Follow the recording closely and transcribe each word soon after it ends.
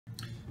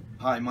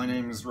Hi, my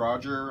name is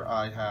Roger.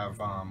 I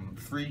have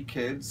 3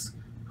 kids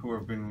who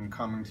have been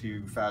coming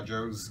to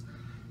Fatjo's.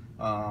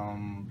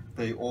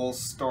 They all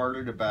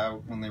started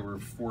about when they were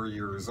 4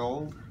 years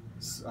old,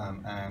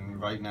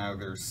 and right now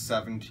they're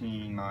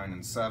 17, 9,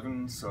 and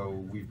 7, so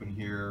we've been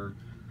here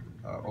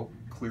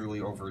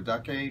clearly over a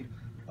decade.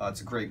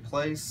 It's a great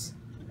place.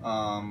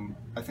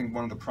 I think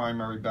one of the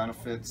primary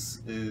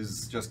benefits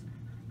is just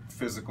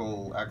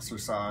physical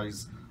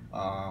exercise,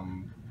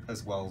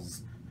 as well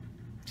as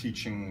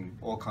teaching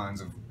all kinds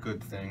of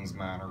good things,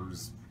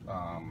 manners,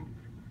 one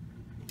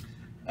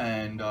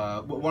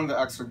of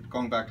the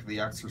going back to the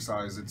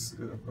exercise, it's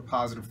a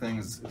positive thing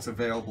is it's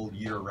available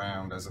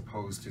year-round as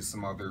opposed to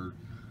some other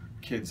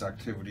kids'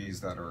 activities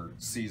that are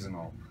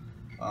seasonal.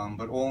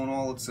 But all in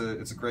all, it's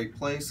a great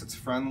place. It's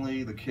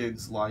friendly. The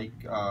kids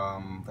like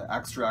the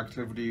extra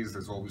activities.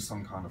 There's always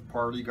some kind of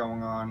party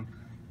going on,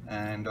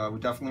 and we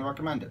definitely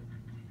recommend it.